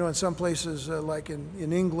 you know, in some places like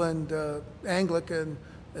in England, Anglican,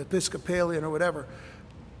 Episcopalian, or whatever.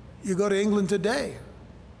 You go to England today,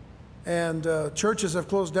 and churches have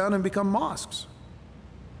closed down and become mosques.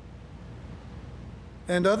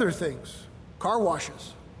 And other things, car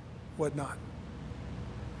washes, whatnot.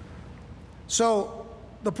 So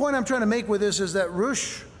the point I'm trying to make with this is that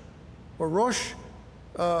Rosh,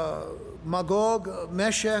 Magog,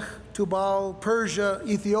 Meshech, Tubal, Persia,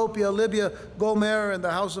 Ethiopia, Libya, Gomer, and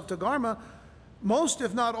the house of Togarmah, most,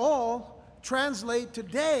 if not all, translate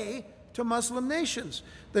today to Muslim nations.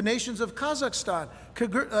 The nations of Kazakhstan,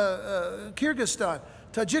 Kyrgyzstan,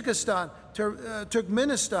 Tajikistan,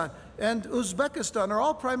 Turkmenistan, and Uzbekistan are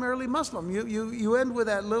all primarily Muslim. You end with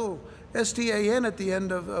that little S-T-A-N at the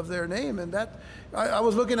end of their name, and that, I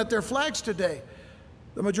was looking at their flags today.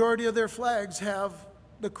 The majority of their flags have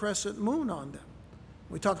the crescent moon on them.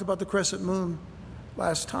 We talked about the crescent moon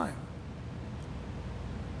last time.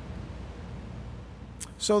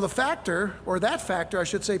 So the factor, or that factor, I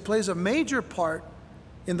should say, plays a major part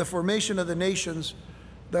in the formation of the nations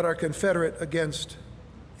that are confederate against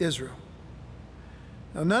Israel.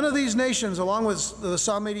 Now, none of these nations, along with the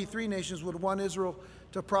Psalm 83 nations, would want Israel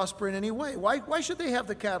to prosper in any way. Why should they have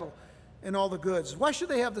the cattle and all the goods? Why should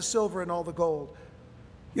they have the silver and all the gold?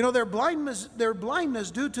 You know, their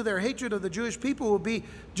blindness due to their hatred of the Jewish people will be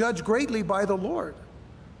judged greatly by the Lord.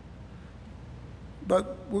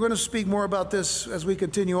 But we're going to speak more about this as we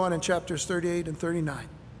continue on in chapters 38 and 39.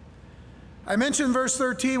 I mentioned verse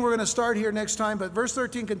 13. We're going to start here next time, but verse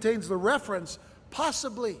 13 contains the reference,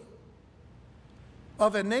 possibly,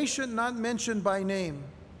 of a nation not mentioned by name.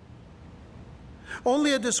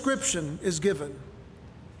 Only a description is given.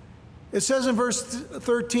 It says in verse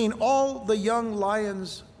 13, all the young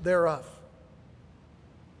lions thereof.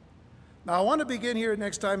 Now, I want to begin here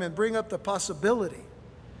next time and bring up the possibility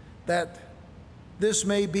that this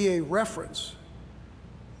may be a reference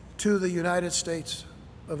to the United States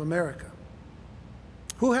of America.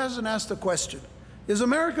 Who hasn't asked the question, is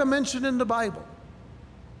America mentioned in the Bible?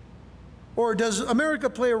 Or does America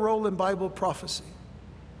play a role in Bible prophecy?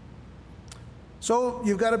 So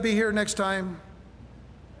you've got to be here next time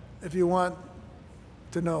if you want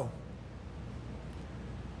to know,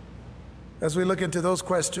 as we look into those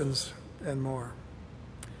questions and more.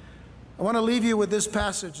 I want to leave you with this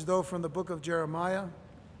passage, though, from the book of Jeremiah.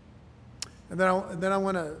 And then I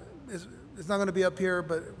want to, it's not going to be up here,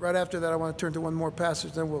 but right after that I want to turn to one more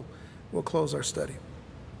passage, then we'll close our study.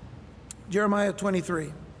 Jeremiah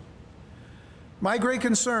 23. My great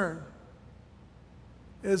concern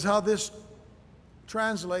is how this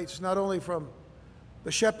translates not only from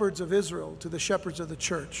the shepherds of Israel to the shepherds of the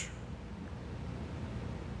church,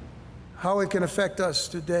 how it can affect us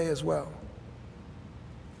today as well.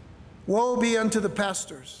 Woe be unto the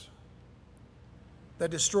pastors that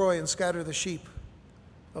destroy and scatter the sheep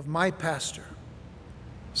of my pasture,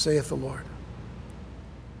 saith the Lord.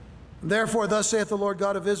 Therefore, thus saith the Lord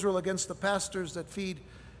God of Israel against the pastors that feed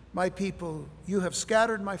my people, you have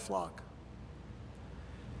scattered my flock,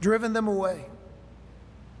 driven them away,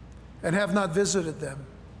 and have not visited them.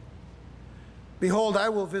 Behold, I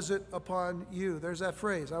will visit upon you. There's that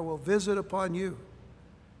phrase, I will visit upon you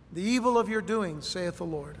the evil of your doings, saith the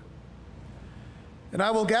Lord. And I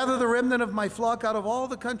will gather the remnant of my flock out of all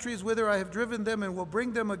the countries whither I have driven them, and will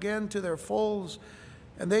bring them again to their folds,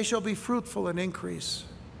 and they shall be fruitful and increase.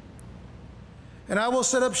 And I will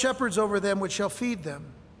set up shepherds over them which shall feed them.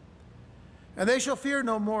 And they shall fear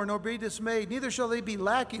no more, nor be dismayed, neither shall they be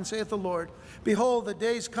lacking, saith the Lord. Behold, the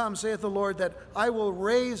days come, saith the Lord, that I will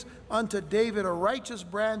raise unto David a righteous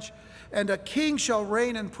branch, and a king shall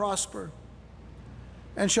reign and prosper,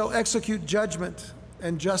 and shall execute judgment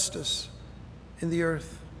and justice in the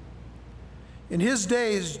earth. In his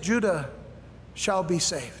days Judah shall be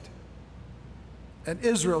saved, and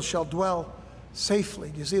Israel shall dwell safely.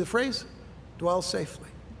 Do you see the phrase? Dwell safely.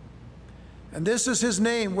 And this is his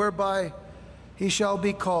name whereby he shall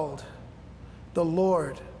be called, the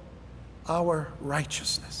Lord our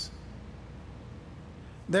righteousness.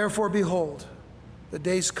 Therefore, behold, the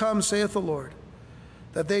days come, saith the Lord,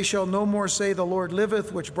 that they shall no more say, the Lord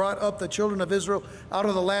liveth, which brought up the children of Israel out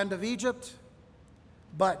of the land of Egypt,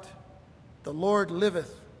 but the Lord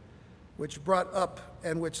liveth, which brought up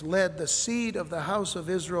and which led the seed of the house of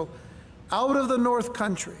Israel out of the north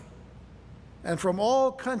country, and from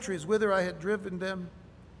all countries whither I had driven them,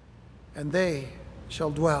 and they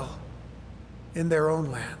shall dwell in their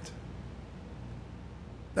own land.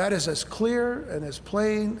 That is as clear and as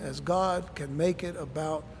plain as God can make it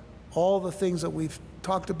about all the things that we've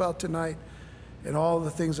talked about tonight and all the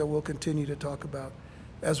things that we'll continue to talk about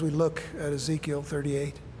as we look at Ezekiel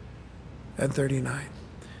 38 and 39.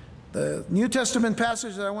 The New Testament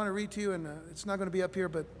passage that I want to read to you, and it's not going to be up here,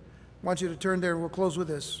 but I want you to turn there, and we'll close with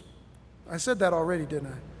this. I said that already, didn't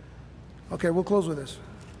I? Okay, we'll close with this.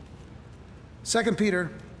 2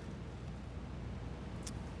 Peter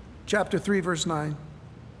chapter 3, verse 9.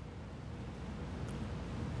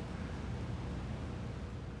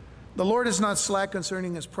 The Lord is not slack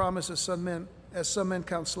concerning his promise, as some men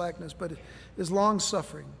count slackness, but is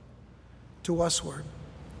long-suffering to usward,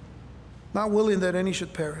 not willing that any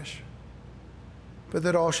should perish, but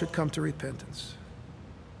that all should come to repentance.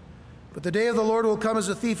 But the day of the Lord will come as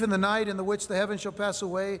a thief in the night, in the which the heavens shall pass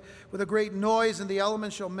away with a great noise, and the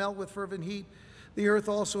elements shall melt with fervent heat. The earth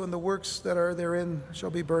also and the works that are therein shall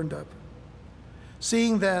be burned up.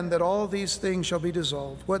 Seeing then that all these things shall be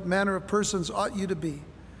dissolved, what manner of persons ought you to be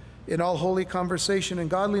in all holy conversation and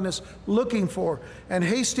godliness, looking for and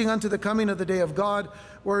hasting unto the coming of the day of God,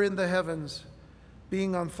 wherein the heavens,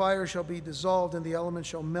 being on fire, shall be dissolved, and the elements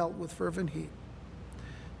shall melt with fervent heat?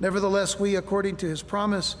 Nevertheless, we, according to his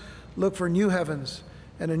promise, look for new heavens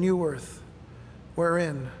and a new earth,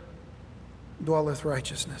 wherein dwelleth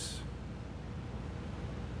righteousness.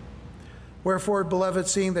 Wherefore, beloved,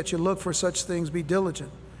 seeing that you look for such things, be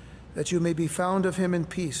diligent, that you may be found of him in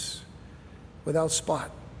peace, without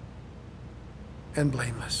spot and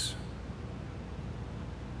blameless.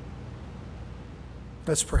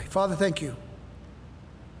 Let's pray. Father, thank you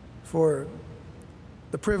for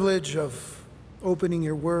the privilege of opening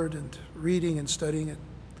your word and reading and studying it.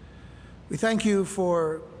 We thank you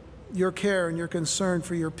for your care and your concern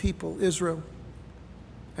for your people, Israel,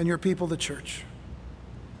 and your people, the church.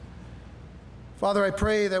 Father, I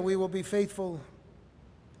pray that we will be faithful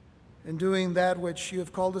in doing that which you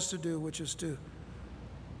have called us to do, which is to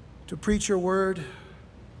preach your word,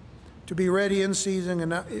 to be ready in season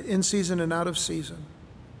and out of season.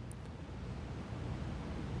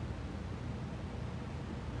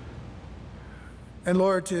 And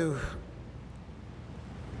Lord, to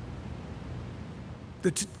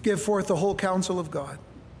give forth the whole counsel of God,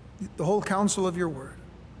 the whole counsel of your word.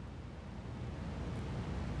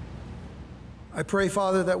 I pray,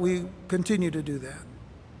 Father, that we continue to do that.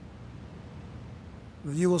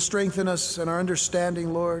 That you will strengthen us in our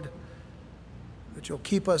understanding, Lord, that you'll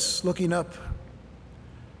keep us looking up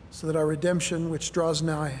so that our redemption, which draws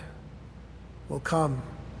nigh, will come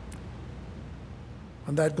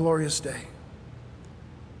on that glorious day.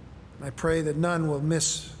 And I pray that none will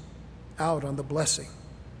miss out on the blessing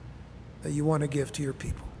that you want to give to your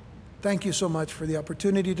people. Thank you so much for the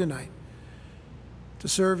opportunity tonight to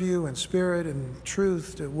serve you in spirit and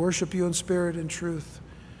truth, to worship you in spirit and truth,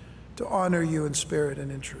 to honor you in spirit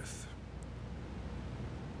and in truth.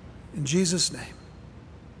 In Jesus' name,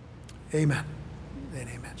 amen and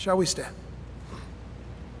amen. Shall we stand?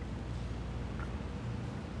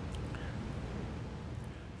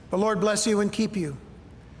 The Lord bless you and keep you.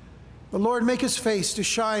 The Lord make his face to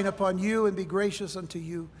shine upon you and be gracious unto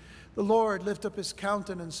you. The Lord lift up his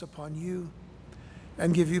countenance upon you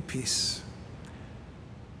and give you peace.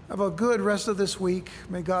 Have a good rest of this week.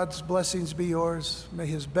 May God's blessings be yours. May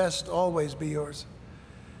his best always be yours.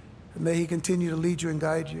 And may he continue to lead you and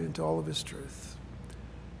guide you into all of his truth.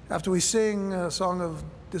 After we sing a song of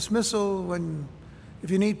dismissal,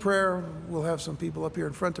 if you need prayer, we'll have some people up here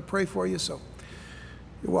in front to pray for you. So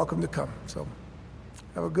you're welcome to come. So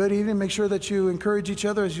have a good evening. Make sure that you encourage each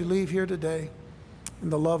other as you leave here today in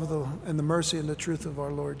the love and the mercy and the truth of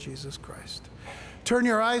our Lord Jesus Christ. Turn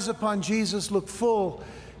your eyes upon Jesus, look full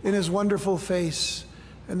in his wonderful face,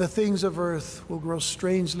 and the things of earth will grow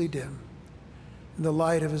strangely dim in the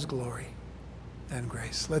light of his glory and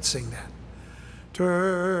grace. Let's sing that.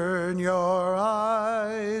 Turn your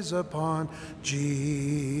eyes upon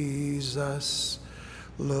Jesus,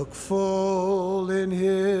 look full in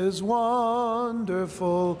his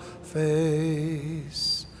wonderful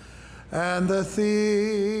face, and the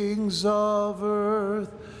things of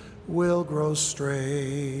earth will grow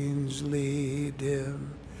strangely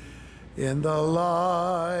dim in the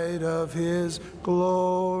light of his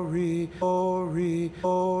glory, glory,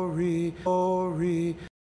 glory, glory.